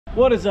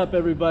What is up,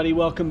 everybody?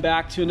 Welcome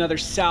back to another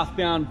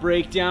Southbound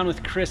Breakdown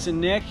with Chris and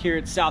Nick here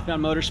at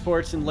Southbound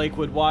Motorsports in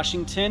Lakewood,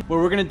 Washington, where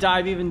we're going to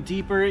dive even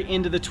deeper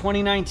into the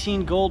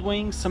 2019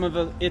 Goldwing, some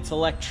of its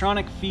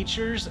electronic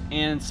features,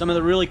 and some of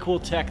the really cool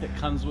tech that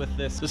comes with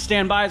this. So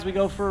stand by as we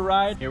go for a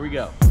ride. Here we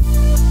go.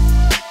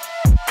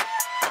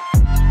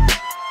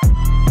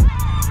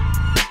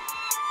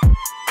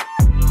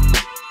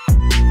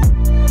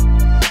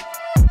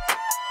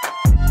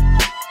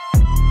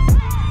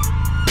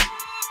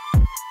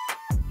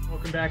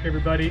 Back,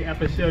 everybody.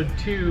 Episode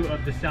 2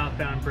 of the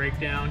Southbound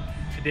Breakdown.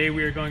 Today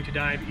we are going to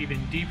dive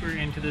even deeper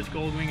into this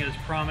Goldwing. As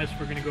promised,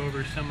 we're going to go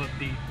over some of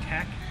the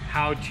tech,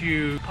 how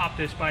to pop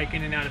this bike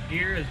in and out of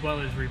gear as well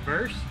as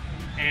reverse,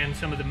 and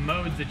some of the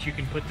modes that you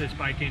can put this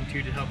bike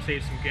into to help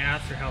save some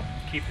gas or help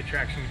keep the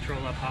traction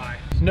control up high.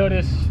 So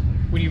notice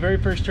when you very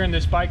first turn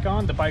this bike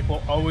on, the bike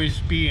will always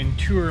be in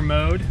tour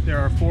mode. There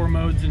are 4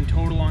 modes in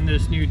total on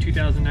this new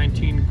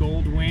 2019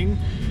 Goldwing.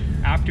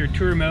 After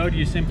tour mode,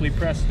 you simply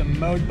press the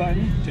mode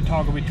button to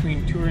toggle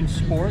between tour and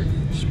sport.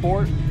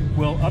 Sport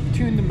will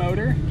up-tune the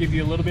motor, give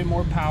you a little bit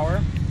more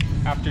power.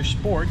 After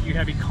sport, you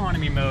have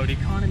economy mode.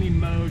 Economy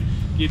mode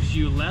gives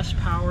you less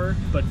power,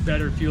 but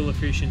better fuel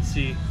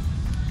efficiency.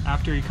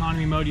 After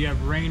economy mode, you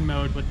have rain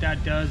mode. What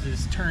that does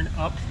is turn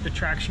up the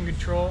traction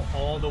control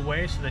all the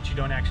way so that you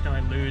don't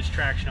accidentally lose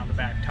traction on the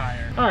back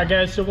tire. All right,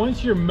 guys, so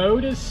once your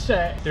mode is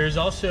set, there's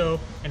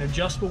also an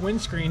adjustable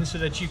windscreen so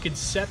that you could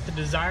set the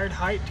desired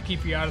height to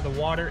keep you out of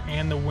the water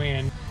and the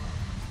wind.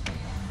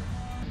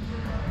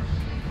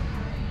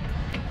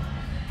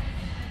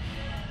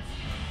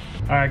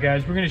 All right,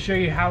 guys, we're going to show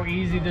you how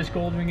easy this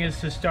Goldwing is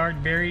to start.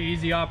 Very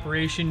easy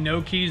operation,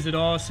 no keys at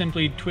all.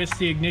 Simply twist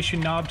the ignition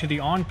knob to the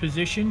on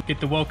position.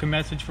 Get the welcome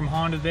message from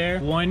Honda there.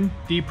 1,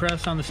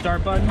 depress on the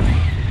start button.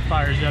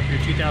 Fires up your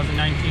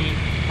 2019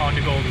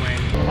 Honda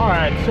Goldwing. All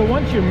right, so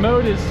once your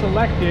mode is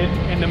selected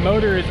and the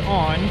motor is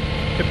on,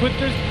 to put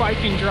this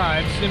bike in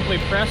drive, simply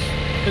press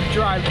the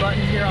drive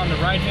button here on the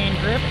right-hand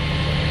grip,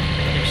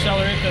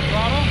 accelerate the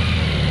throttle,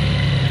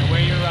 and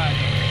away you're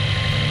riding.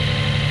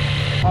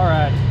 All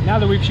right, now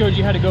that we've showed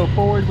you how to go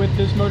forward with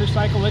this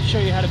motorcycle, let's show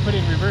you how to put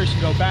it in reverse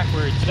and go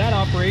backwards. For that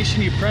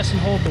operation, you press and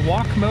hold the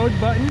walk mode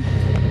button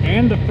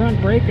and the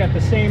front brake at the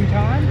same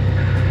time.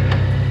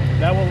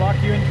 That will lock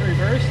you into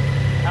reverse.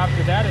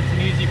 After that, it's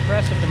an easy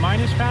press of the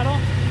minus paddle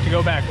to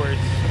go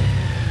backwards.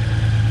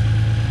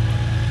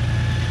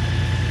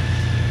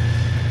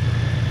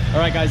 All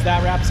right, guys,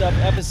 that wraps up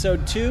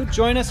episode 2.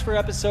 Join us for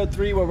episode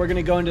 3, where we're going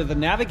to go into the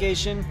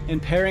navigation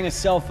and pairing a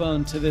cell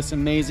phone to this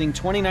amazing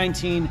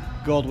 2019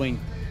 Goldwing.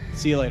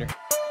 See you later.